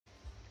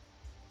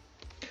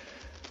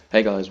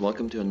Hey guys,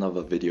 welcome to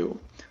another video.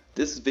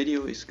 This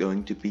video is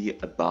going to be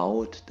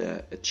about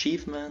the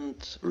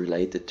achievement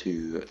related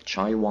to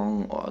Chai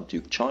Wang or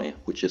Duke Chai,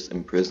 which is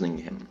imprisoning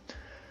him.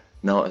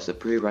 Now, as a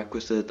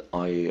prerequisite,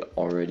 I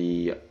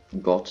already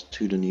got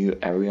to the new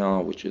area,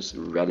 which is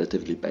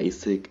relatively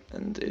basic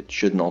and it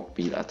should not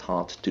be that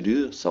hard to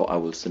do, so I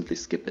will simply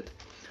skip it.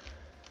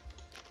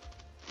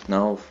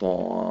 Now,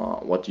 for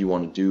what you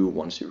want to do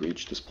once you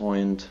reach this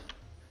point,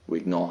 we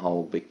ignore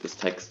how big this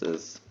text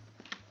is.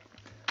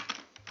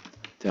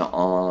 There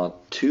are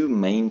two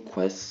main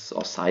quests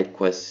or side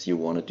quests you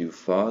want to do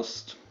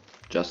first,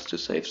 just to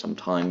save some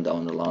time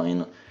down the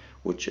line,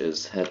 which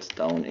is head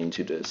down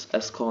into this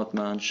escort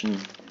mansion,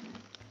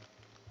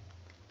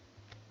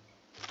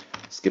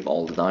 skip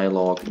all the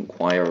dialogue,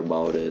 inquire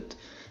about it,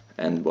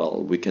 and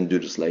well, we can do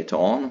this later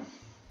on.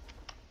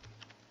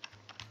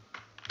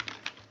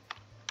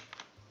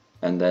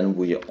 And then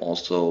we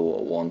also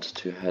want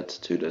to head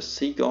to the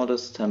Sea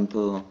Goddess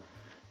temple,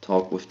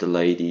 talk with the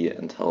lady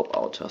and help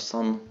out her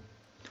son.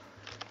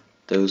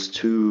 Those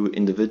two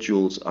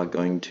individuals are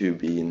going to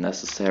be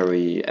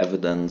necessary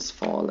evidence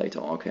for later.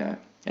 Okay,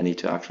 I need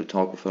to actually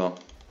talk with her.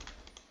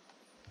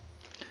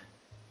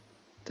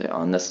 They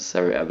are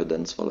necessary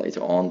evidence for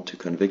later on to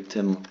convict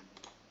him.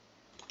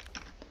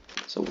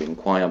 So we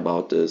inquire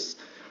about this.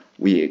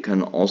 We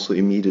can also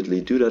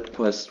immediately do that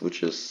quest,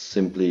 which is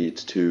simply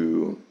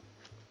to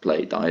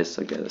play dice,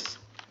 I guess.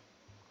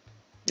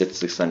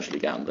 It's essentially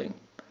gambling.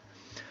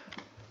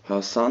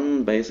 Her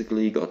son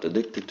basically got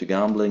addicted to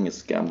gambling,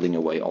 is gambling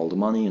away all the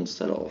money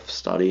instead of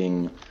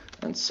studying,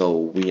 and so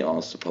we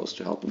are supposed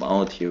to help him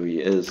out. Here he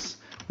is,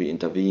 we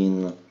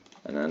intervene,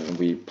 and then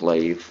we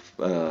play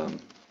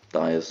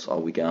dice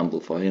or we gamble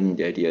for him.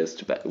 The idea is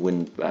to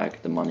win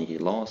back the money he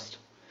lost,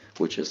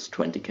 which is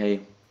 20k.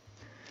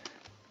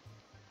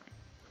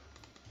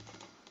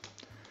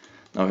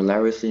 Now,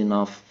 hilariously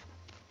enough,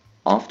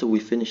 after we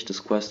finish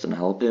this quest and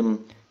help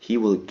him, he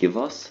will give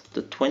us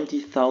the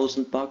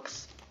 20,000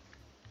 bucks.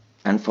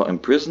 And for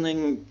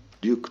imprisoning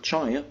Duke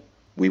Chai,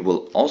 we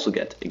will also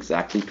get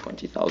exactly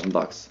 20,000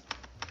 bucks.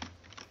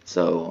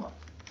 So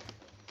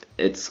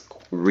it's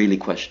really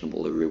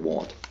questionable, the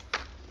reward.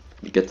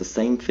 You get the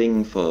same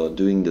thing for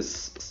doing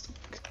this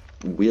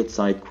weird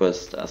side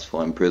quest as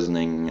for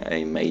imprisoning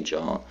a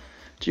major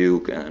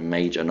duke and a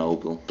major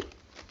noble.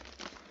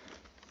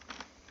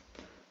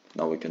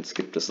 Now we can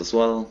skip this as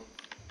well.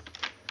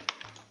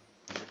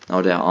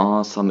 Now there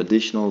are some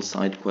additional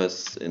side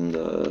quests in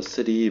the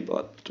city,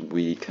 but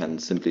we can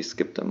simply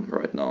skip them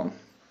right now.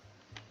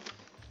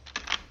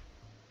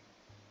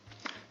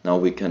 Now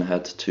we can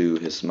head to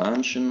his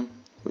mansion,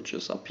 which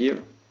is up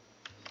here.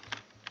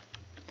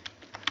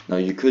 Now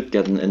you could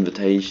get an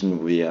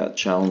invitation via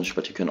challenge,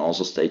 but you can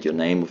also state your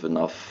name with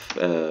enough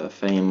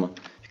fame.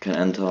 You can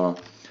enter.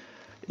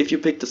 If you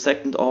pick the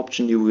second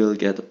option, you will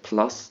get a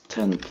plus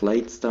 10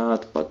 plate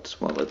stat, but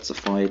well, it's a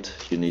fight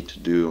you need to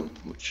do,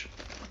 which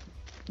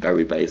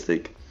very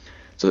basic.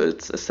 So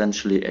it's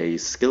essentially a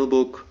skill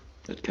book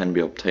that can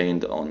be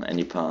obtained on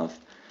any path.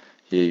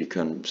 Here you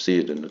can see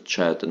it in the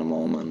chat in a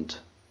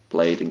moment.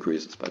 Blade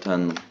increases by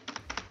 10.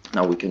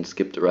 Now we can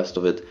skip the rest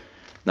of it.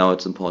 Now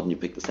it's important you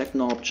pick the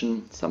second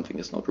option. Something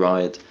is not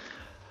right.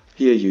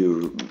 Here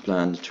you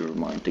plan to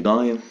remind the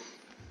guy.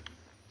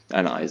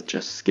 And I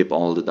just skip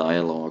all the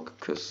dialogue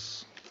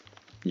because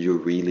you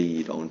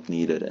really don't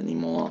need it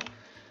anymore.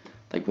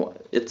 Like,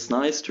 it's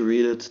nice to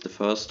read it the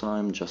first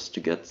time just to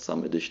get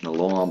some additional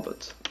lore,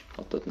 but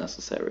not that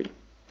necessary.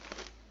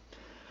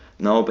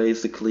 Now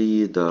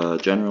basically the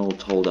general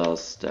told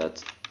us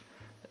that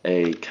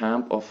a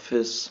camp of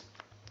his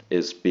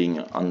is being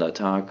under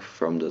attack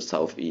from the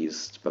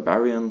southeast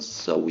barbarians,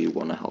 so we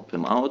want to help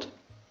him out.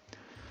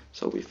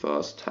 So we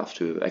first have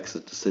to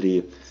exit the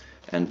city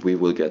and we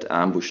will get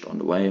ambushed on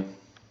the way.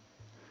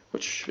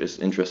 Which is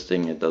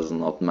interesting. It does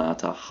not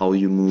matter how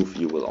you move,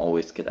 you will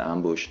always get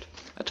ambushed.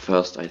 At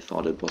first I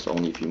thought it was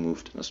only if you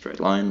moved in a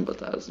straight line, but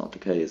that is not the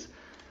case.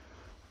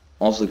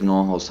 Also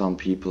ignore how some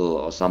people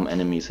or some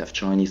enemies have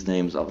Chinese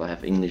names, others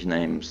have English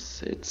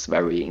names. It's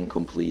very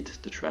incomplete,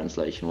 the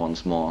translation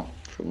once more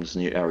from this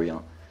new area.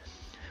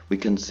 We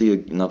can see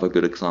another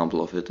good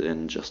example of it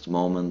in just a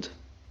moment.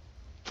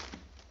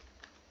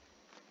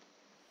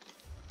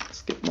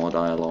 Skip more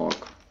dialogue.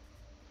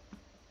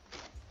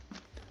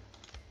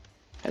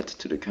 Head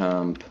to the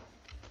camp,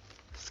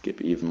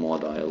 skip even more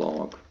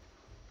dialogue,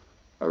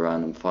 a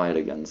random fight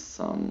against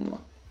some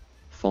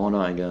fodder,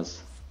 I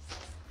guess.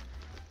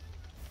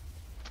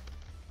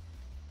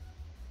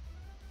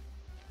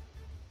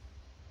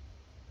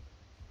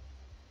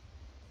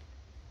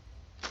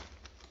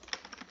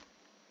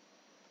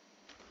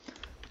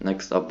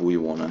 Next up we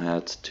want to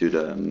head to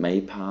the May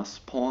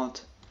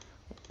Passport,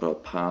 or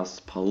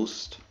Pass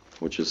Post,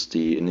 which is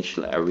the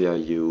initial area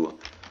you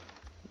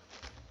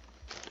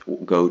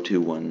go to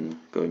when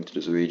going to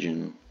this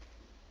region.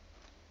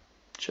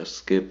 Just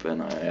skip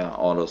and yeah,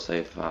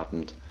 autosave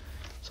happened,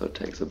 so it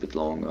takes a bit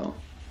longer.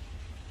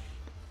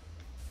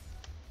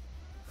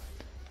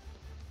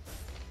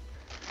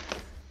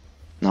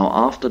 Now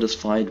after this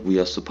fight we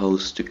are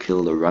supposed to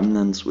kill the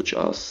remnants which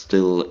are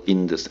still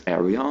in this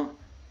area,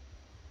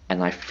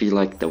 and I feel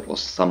like there was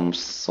some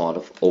sort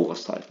of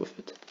oversight with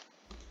it.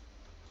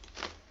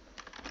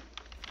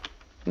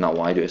 Now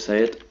why do I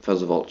say it?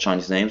 First of all,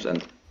 Chinese names,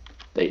 and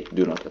they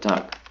do not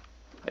attack.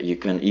 You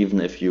can, even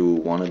if you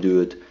want to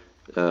do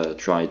it,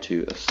 try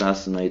to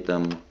assassinate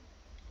them,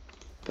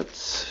 but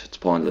it's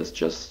pointless,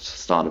 just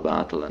start a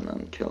battle and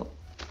then kill.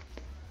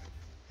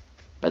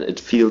 But it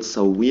feels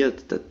so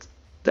weird that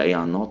they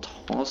are not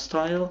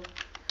hostile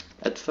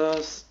at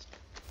first,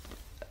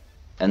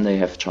 and they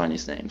have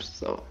Chinese names,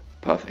 so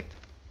perfect.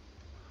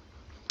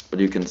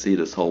 But you can see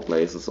this whole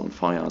place is on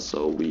fire,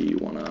 so we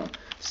wanna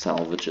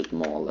salvage it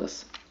more or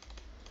less.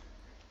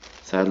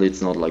 Sadly,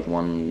 it's not like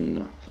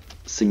one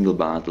single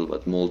battle,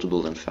 but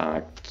multiple. In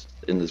fact,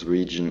 in this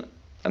region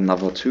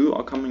another 2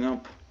 are coming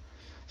up,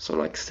 so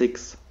like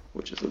 6,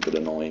 which is a bit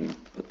annoying,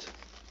 but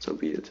so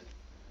be it.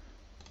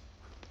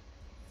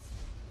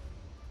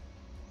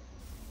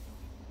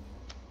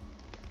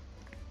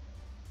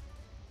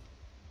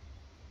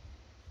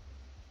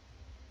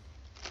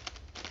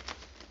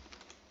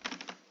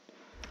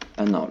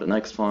 And now the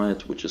next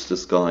fight, which is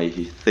this guy.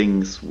 He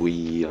thinks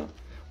we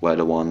were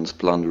the ones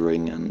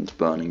plundering and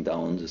burning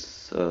down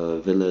this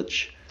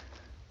village,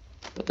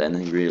 but then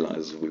he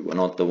realizes we were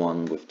not the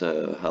one, with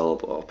the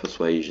help or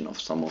persuasion of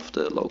some of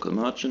the local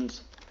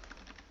merchants.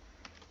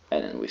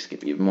 And then we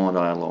skip even more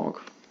dialogue.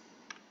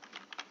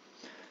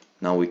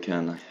 Now we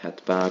can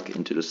head back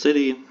into the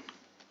city,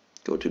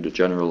 go to the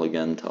general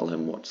again, tell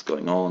him what's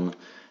going on,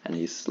 and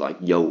he's like,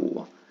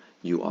 yo,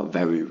 you are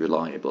very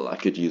reliable, I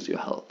could use your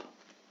help.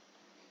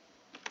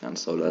 And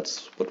so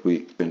that's what we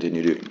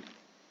continue doing.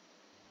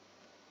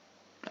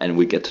 And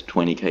we get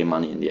 20k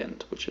money in the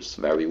end, which is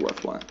very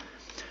worthwhile.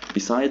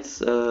 Besides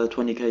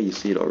 20k, you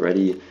see it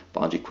already,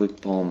 Bargy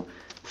Quick Palm.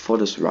 For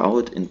this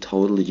route, in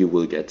total, you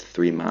will get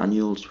 3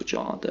 manuals, which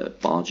are the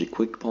Bargy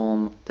Quick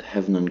Palm, the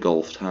Heaven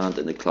Engulfed Hand,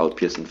 and the Cloud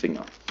Piercing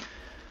Finger.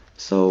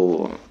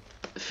 So,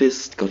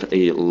 Fist got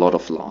a lot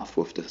of love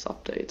with this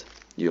update.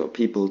 Your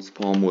people's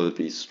palm will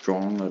be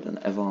stronger than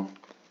ever.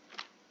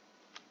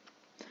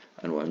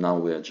 And right now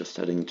we are just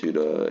heading to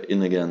the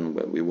inn again,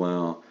 where we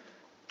were.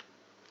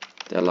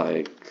 They're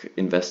like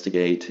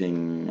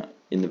investigating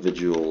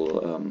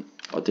individual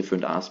or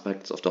different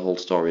aspects of the whole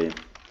story.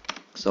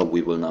 So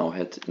we will now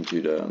head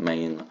into the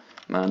main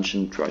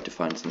mansion, try to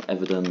find some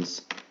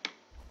evidence.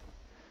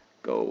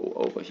 Go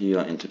over here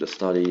into the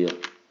study.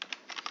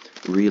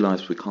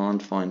 Realize we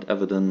can't find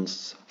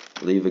evidence.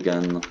 Leave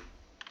again.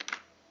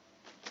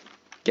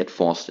 Get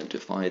forced into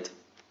fight.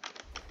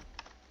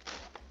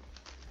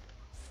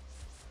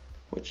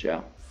 Which,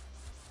 yeah,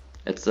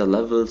 it's a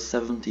level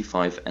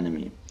 75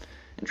 enemy,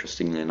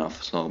 interestingly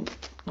enough, so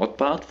not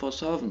bad for a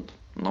servant,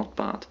 not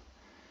bad.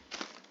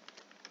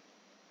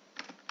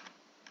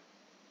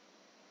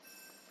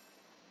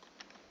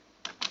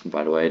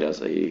 By the way,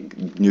 there's a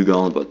new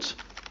girl, but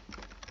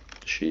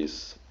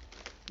she's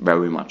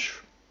very much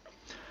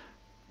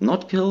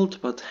not killed,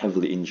 but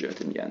heavily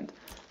injured in the end.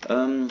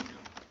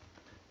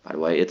 By the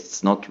way,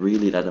 it's not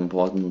really that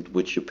important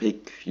which you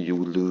pick. You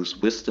lose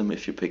wisdom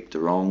if you pick the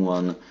wrong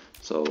one.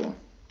 So,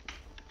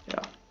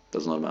 yeah,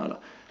 does not matter.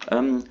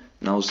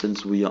 Now,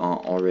 since we are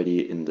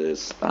already in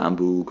this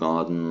bamboo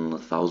garden,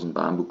 1000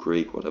 Bamboo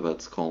Creek, whatever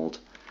it's called,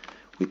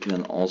 we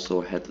can also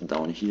head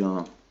down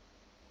here.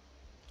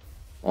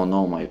 Oh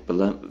no, my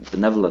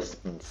benevolence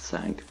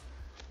sank.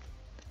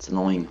 It's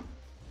annoying.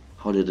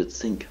 How did it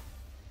sink?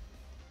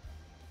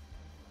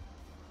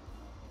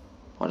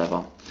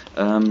 Whatever.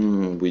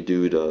 We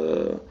do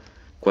the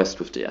quest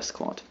with the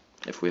escort.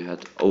 If we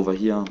head over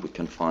here, we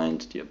can find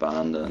the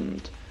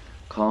abandoned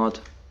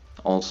cart.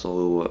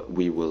 Also,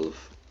 we will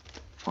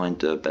find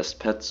the best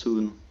pet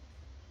soon.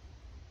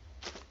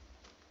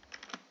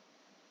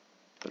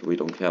 But we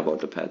don't care about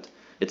the pet.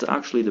 It's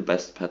actually the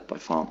best pet by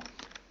far.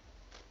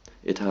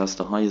 It has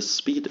the highest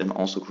speed and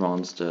also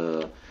grants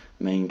the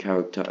main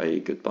character a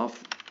good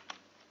buff.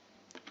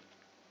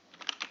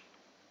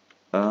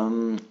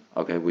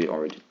 Okay, we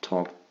already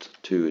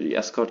talked to the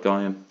escort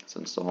guy.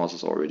 Since the horse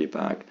is already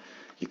back,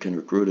 you can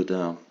recruit it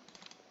there.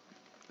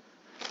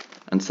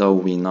 And so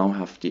we now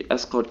have the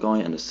escort guy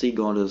and the sea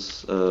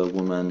goddess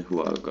woman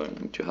who are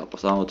going to help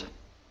us out.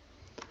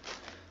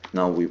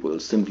 Now we will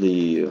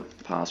simply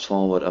pass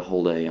forward a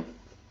whole day.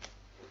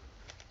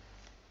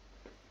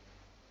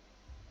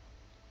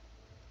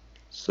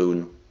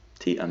 Soon,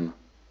 TM.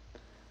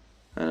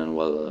 And then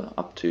well,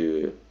 up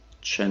to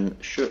Chen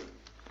Shi.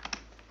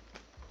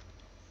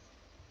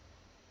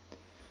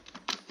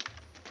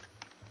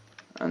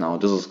 And now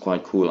this is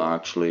quite cool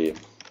actually.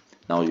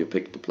 Now you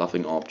pick the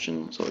bluffing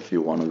option, so if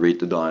you want to read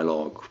the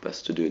dialogue,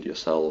 best to do it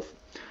yourself.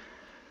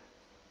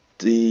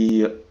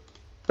 The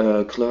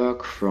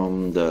clerk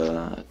from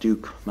the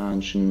Duke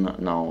mansion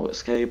now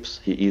escapes.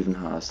 He even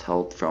has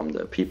help from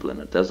the people in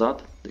the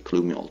desert, the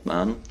gloomy old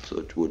man, so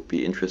it would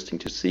be interesting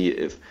to see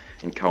if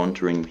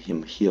encountering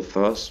him here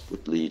first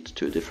would lead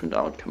to a different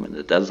outcome in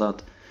the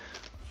desert.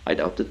 I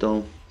doubt it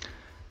though.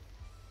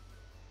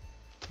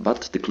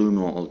 But the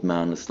gloomy old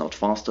man is not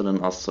faster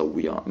than us, so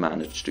we are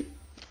managed to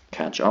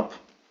catch up.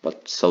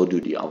 But so do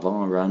the other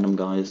random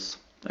guys,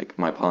 like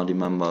my party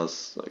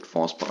members, like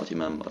force party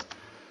members.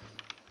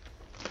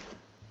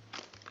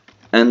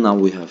 And now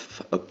we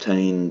have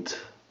obtained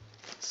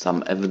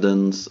some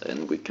evidence,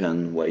 and we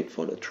can wait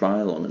for the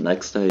trial on the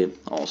next day,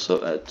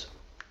 also at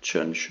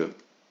Chönche.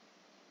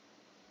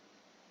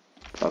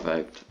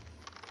 Perfect.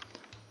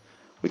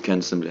 We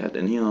can simply head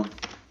in here.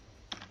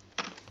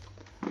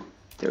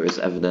 There is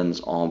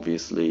evidence,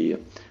 obviously,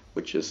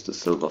 which is the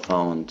silver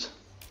found.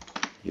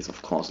 He's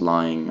of course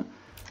lying,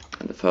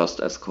 and the first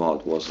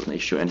escort was an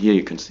issue, and here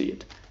you can see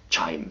it.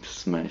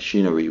 Chime's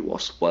machinery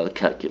was well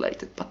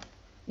calculated, but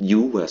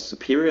you were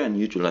superior and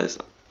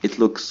neutralized. It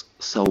looks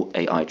so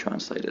AI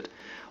translated.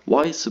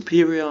 Why is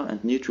superior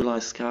and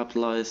neutralized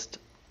capitalized?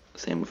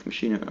 Same with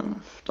machinery,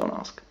 don't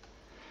ask.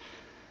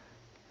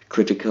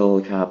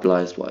 Critical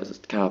capitalized, why is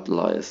it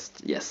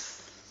capitalized? Yes.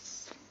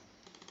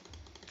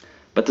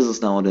 But this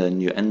is now the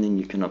new ending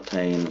you can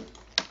obtain.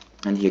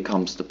 And here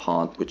comes the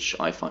part which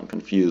I find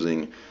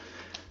confusing.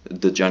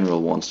 The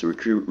general wants to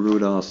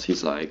recruit us.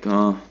 He's like,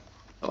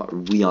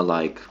 we are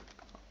like,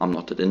 I'm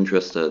not that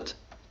interested.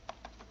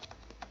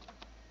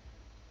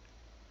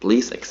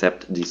 Please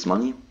accept this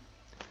money.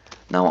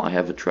 Now I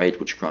have a trade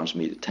which grants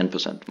me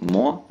 10%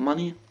 more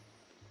money.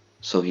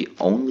 So he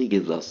only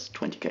gives us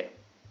 20k.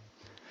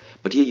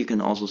 But here you can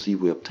also see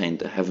we obtained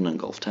the Heaven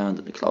Engulfed Hand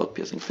and the Cloud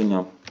Piercing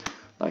Finger.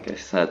 Like I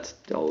said,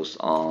 those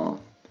are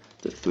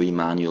the 3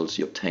 manuals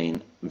you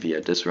obtain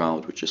via this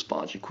route, which is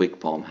Bargy Quick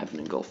Palm, Heaven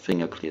Engulfed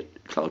Finger,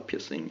 Cloud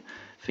Piercing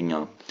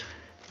Finger.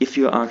 If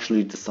you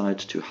actually decide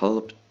to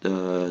help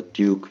the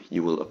Duke,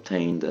 you will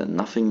obtain the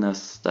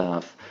Nothingness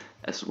Staff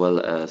as well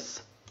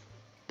as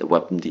the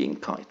Weapon the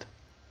Kite.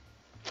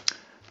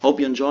 Hope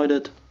you enjoyed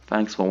it.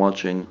 Thanks for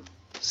watching.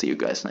 See you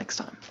guys next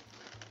time.